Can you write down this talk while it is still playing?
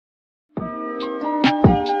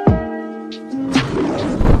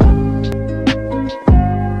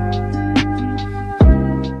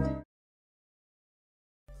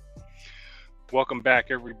Welcome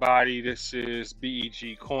back, everybody. This is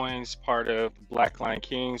BEG Coins, part of Black Line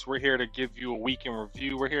Kings. We're here to give you a week in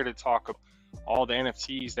review. We're here to talk of all the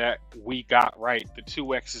NFTs that we got right, the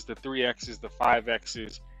 2X's, the 3X's, the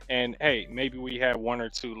 5X's, and hey, maybe we had one or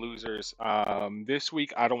two losers. This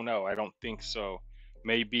week, I don't know. I don't think so.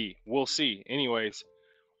 Maybe. We'll see. Anyways,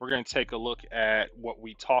 we're going to take a look at what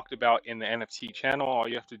we talked about in the NFT channel. All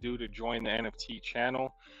you have to do to join the NFT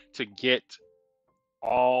channel to get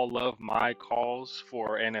all of my calls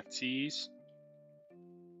for NFTs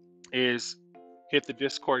is hit the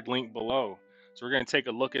Discord link below. So we're going to take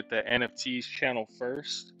a look at the NFTs channel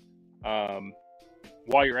first.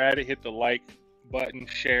 While you're at it, hit the like button,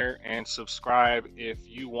 share, and subscribe if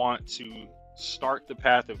you want to start the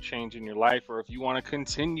path of changing your life, or if you want to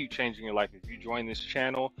continue changing your life. If you join this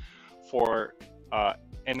channel for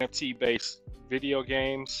NFT based video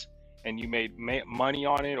games and you made money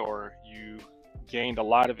on it, or you gained a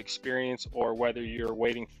lot of experience, or whether you're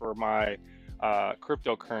waiting for my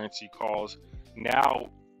cryptocurrency calls now,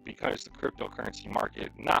 because the cryptocurrency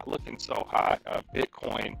market not looking so hot,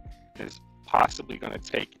 Bitcoin is possibly going to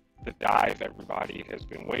take the dive everybody has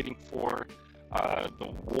been waiting for.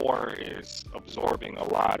 The war is absorbing a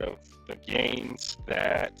lot of the gains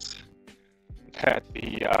that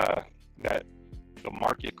the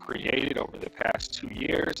market created over the past 2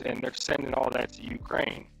 years, and they're sending all that to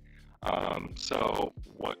Ukraine. So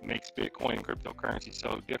what makes Bitcoin and cryptocurrency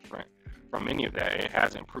so different from any of that? It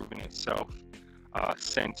hasn't proven itself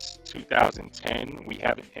since 2010.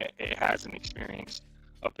 It hasn't experienced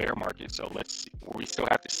a bear market. So we still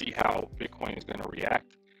have to see how Bitcoin is going to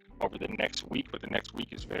react over the next week, but the next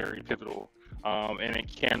week is very pivotal, and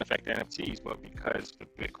it can affect NFTs. But because the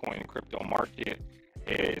Bitcoin and crypto market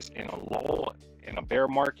is in a lull, in a bear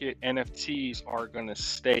market, NFTs are going to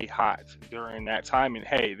stay hot during that time. And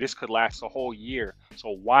hey, this could last a whole year.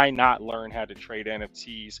 So why not learn how to trade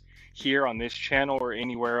NFTs here on this channel or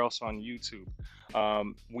anywhere else on YouTube?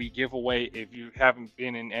 We give away, if you haven't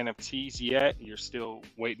been in NFTs yet, you're still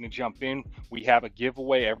waiting to jump in, we have a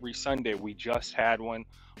giveaway every Sunday. We just had one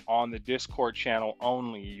on the Discord channel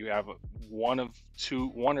only. You have one or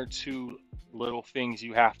two little things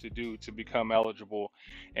you have to do to become eligible.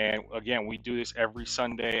 And again, we do this every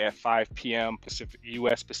Sunday at 5 p.m.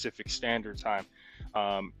 US Pacific Standard Time.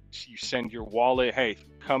 You send your wallet. Hey,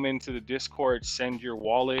 come into the Discord, send your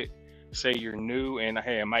wallet, say you're new, and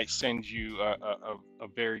hey, I might send you a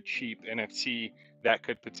very cheap NFT that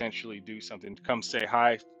could potentially do something. Come say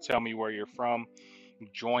hi, tell me where you're from,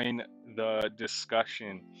 join the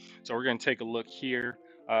discussion. So we're going to take a look here.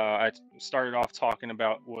 I started off talking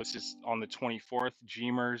about was this on the 24th.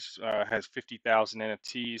 Dreamers has 50,000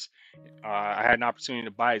 NFTs. I had an opportunity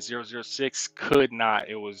to buy it. 006, could not.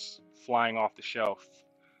 It was flying off the shelf,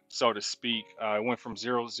 so to speak. It went from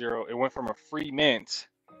 00. It went from a free mint,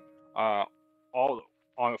 all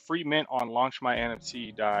on a free mint on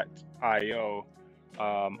launchmynft.io,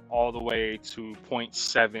 all the way to zero point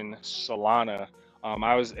 0.7 Solana.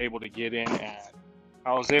 I was able to get in at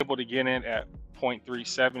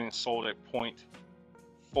 0.37 and sold at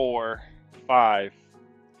 0.45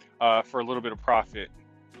 for a little bit of profit.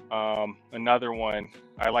 Another one,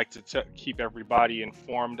 I like to keep everybody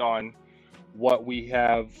informed on what we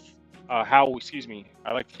have, I like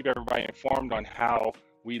to keep everybody informed on how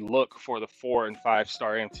we look for the 4 and 5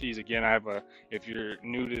 star NFTs. Again, if you're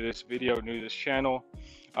new to this video, new to this channel,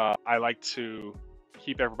 I like to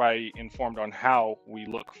keep everybody informed on how we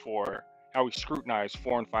scrutinize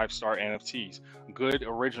 4 and 5 star NFTs. Good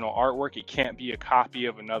original artwork. It can't be a copy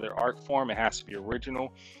of another art form. It has to be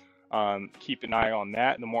original. Keep an eye on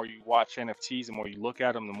that. The more you watch NFTs, the more you look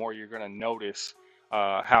at them, the more you're going to notice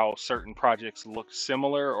how certain projects look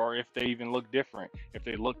similar, or if they even look different. If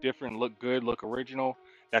they look different, look good, look original,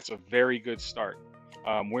 that's a very good start.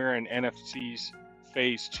 We're in NFTs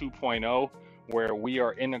phase 2.0, where we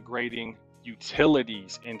are integrating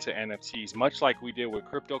utilities into NFTs, much like we did with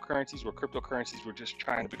cryptocurrencies, where cryptocurrencies were just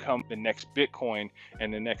trying to become the next Bitcoin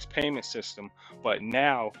and the next payment system. But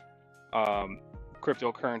now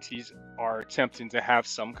cryptocurrencies are attempting to have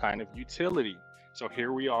some kind of utility. So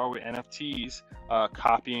here we are with NFTs,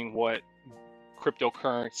 copying what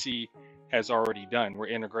cryptocurrency has already done. We've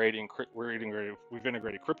integrated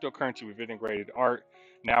cryptocurrency, we've integrated art.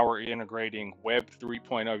 Now we're integrating Web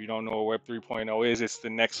 3.0. If you don't know what Web 3.0 is, it's the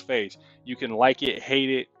next phase. You can like it,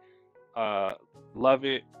 hate it, love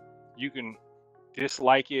it. You can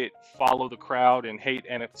dislike it, follow the crowd and hate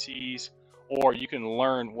NFTs, or you can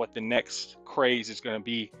learn what the next craze is going to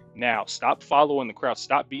be now. Stop following the crowd.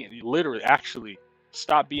 Stop being a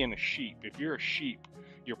sheep. If you're a sheep,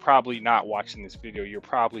 you're probably not watching this video. You're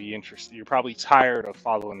probably interested. You're probably tired of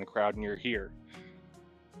following the crowd, and you're here.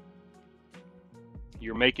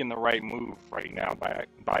 You're making the right move right now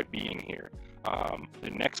by being here. The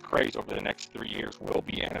next craze over the next 3 years will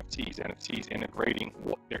be NFTs. NFTs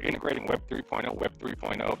they're integrating Web 3.0, Web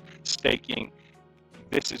 3.0, staking.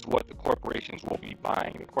 This is what the corporations will be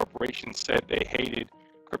buying. The corporations said they hated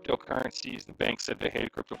cryptocurrencies. The banks said they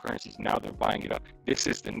hated cryptocurrencies. Now they're buying it up. This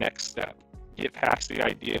is the next step. Get past the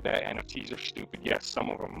idea that NFTs are stupid. Yes, some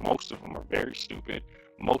of them, most of them are very stupid.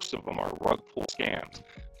 Most of them are rug pull scams.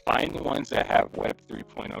 Find the ones that have Web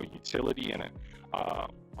 3.0 utility in it,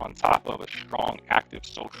 on top of a strong, active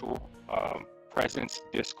social presence,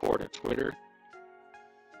 Discord or Twitter,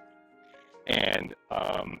 and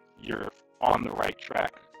you're on the right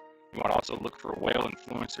track. You want to also look for whale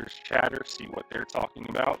influencers chatter, see what they're talking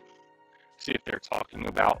about, see if they're talking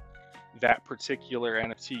about that particular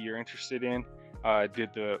NFT you're interested in.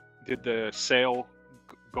 Did the sale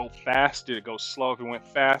go fast? Did it go slow? If it went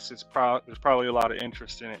fast, there's probably a lot of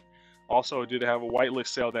interest in it. Also, did it have a whitelist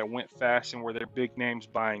sale that went fast, and were there big names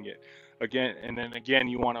buying it? Again,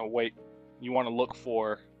 you want to wait. You want to look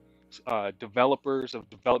for developers of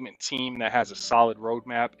development team that has a solid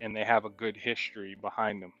roadmap and they have a good history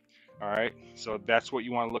behind them. All right, so that's what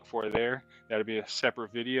you want to look for there. That'll be a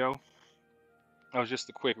separate video. That was just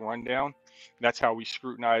a quick rundown. That's how we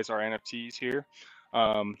scrutinize our NFTs here.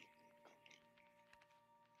 I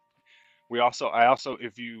also,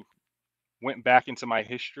 if you went back into my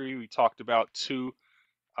history, we talked about two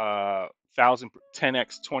 10x,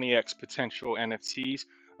 20x potential NFTs.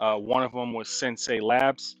 One of them was Sensei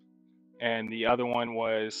Labs, and the other one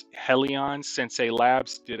was Helion. Sensei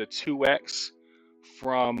Labs did a 2x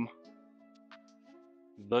from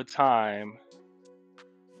the time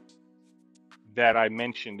that I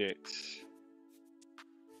mentioned it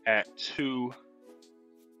at two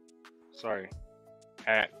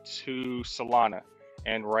Solana,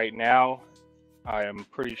 and right now I am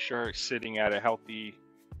pretty sure it's sitting at a healthy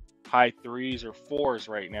high 3s or 4s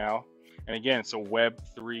right now. And again, it's a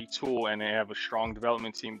Web3 tool, and they have a strong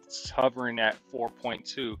development team that's hovering at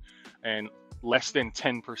 4.2 and less than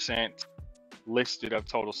 10% listed of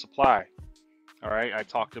total supply. All right, I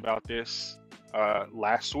talked about this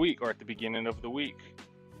last week or at the beginning of the week.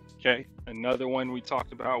 Okay, another one we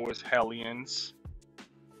talked about was Helions.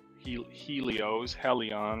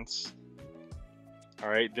 All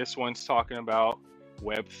right, this one's talking about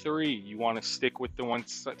Web3. You want to stick with the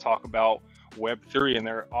ones that talk about Web3, and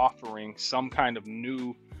they're offering some kind of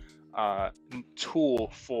new tool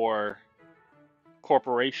for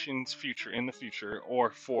corporations in the future, or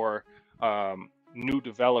for new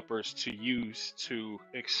developers to use to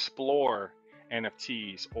explore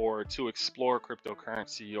NFTs, or to explore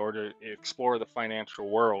cryptocurrency, or to explore the financial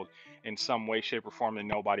world in some way, shape, or form that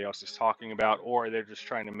nobody else is talking about, or they're just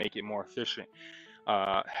trying to make it more efficient.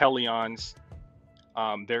 Helions,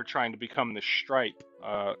 they're trying to become the Stripe,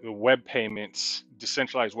 the web payments,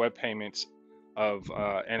 decentralized web payments of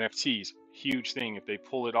NFTs. Huge thing. If they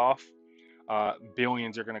pull it off,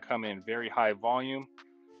 billions are going to come in. Very high volume,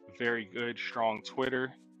 very good, strong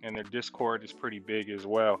Twitter, and their Discord is pretty big as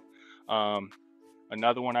well.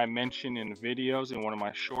 Another one I mentioned in the videos in one of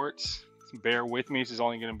my shorts, bear with me, this is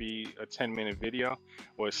only going to be a 10-minute video,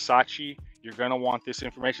 was Sachi. You're going to want this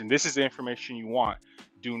information. This is the information you want.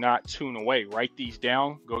 Do not tune away. Write these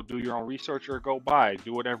down. Go do your own research, or go buy.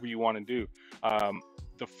 Do whatever you want to do.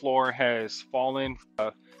 The floor has fallen.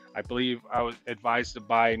 I believe I was advised to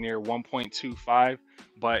buy near 1.25,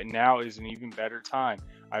 but now is an even better time.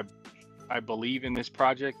 I believe in this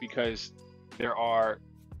project because there are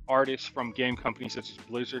artists from game companies such as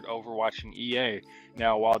Blizzard, Overwatch, and EA.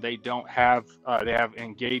 Now, while they don't have, they have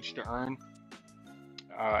Engage to Earn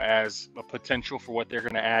as a potential for what they're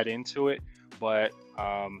going to add into it, but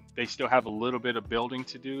they still have a little bit of building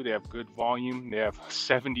to do. They have good volume. They have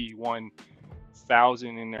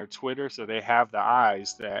 71,000 in their Twitter, so they have the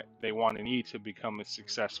eyes that they want to need to become a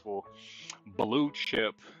successful blue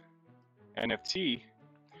chip NFT.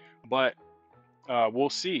 But we'll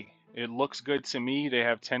see. It looks good to me. They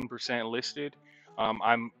have 10% listed.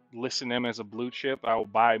 I'm listing them as a blue chip. I will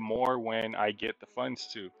buy more when I get the funds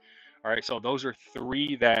to. All right, so those are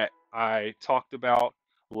three that I talked about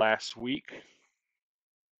last week,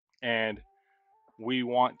 and we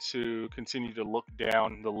want to continue to look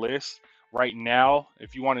down the list. Right now,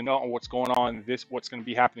 if you want to know what's going on, what's going to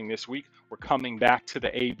be happening this week, we're coming back to the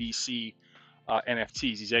ABC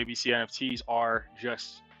NFTs. These ABC NFTs are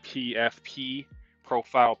just PFP,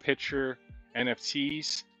 profile picture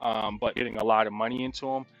NFTs, but getting a lot of money into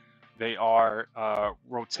them. They are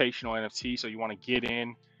rotational NFTs, so you want to get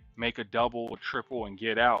in, make a double, a triple, and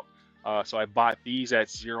get out. So I bought these at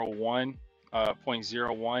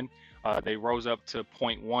 0.01. They rose up to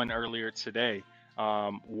 0.1 earlier today.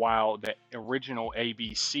 while the original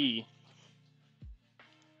ABC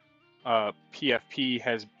PFP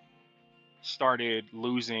has started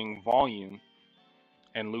losing volume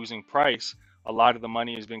and losing price. A lot of the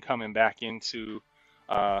money has been coming back into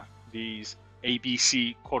these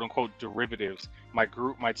ABC quote unquote derivatives. My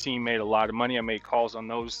team made a lot of money. I made calls on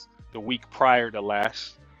those the week prior to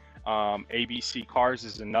last. ABC cars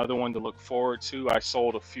is another one to look forward to. I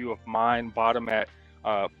sold a few of mine, bought them at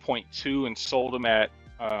 0.2 and sold them at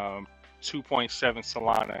 2.7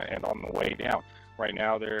 Solana, and on the way down. Right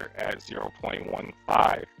now they're at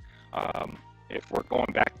 0.15. If we're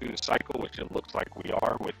going back through the cycle, which it looks like we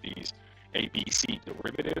are with these ABC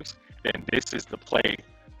derivatives, then this is the play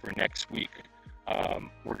for next week.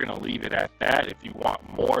 We're going to leave it at that. If you want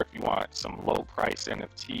more, if you want some low price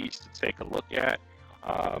NFTs to take a look at,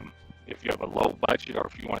 if you have a low budget or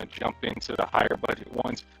if you want to jump into the higher budget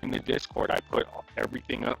ones, in the Discord, I put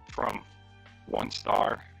everything up from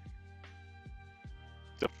 1-star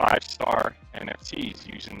to 5-star NFTs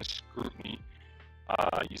using the scrutiny,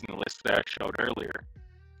 using the list that I showed earlier.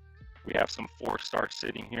 We have some 4-star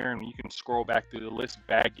sitting here, and you can scroll back through the list.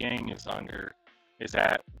 Bad Gang is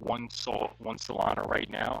at one Solana right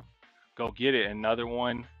now. Go get it. Another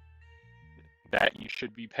one that you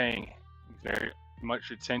should be paying very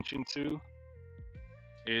much attention to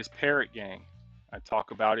is Parrot Gang. I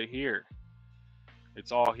talk about it here.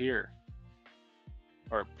 It's all here.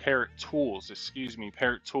 Or Parrot Tools, excuse me.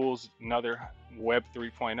 Parrot Tools, another Web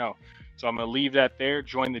 3.0. So I'm going to leave that there.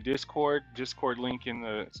 Join the Discord. Discord link in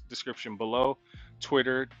the description below.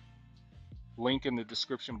 Twitter link in the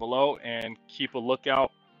description below. And keep a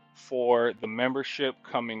lookout for the membership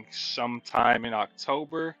coming sometime in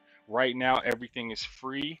October. Right now, everything is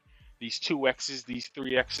free. These 2Xs, these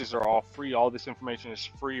 3Xs are all free. All this information is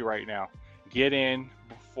free right now. Get in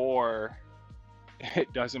before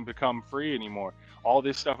it doesn't become free anymore. All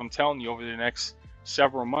this stuff I'm telling you over the next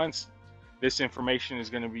several months, this information is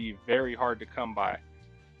going to be very hard to come by.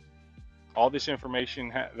 All this information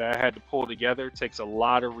that I had to pull together takes a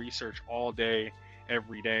lot of research all day,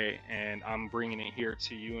 every day, and I'm bringing it here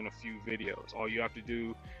to you in a few videos. All you have to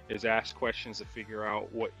do is ask questions to figure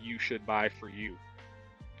out what you should buy for you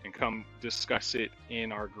and come discuss it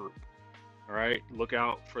in our group. All right, look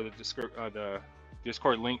out for the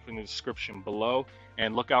Discord link in the description below,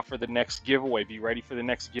 and look out for the next giveaway. Be ready for the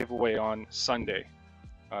next giveaway on Sunday.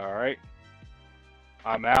 All right,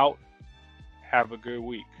 I'm out. Have a good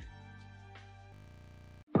week.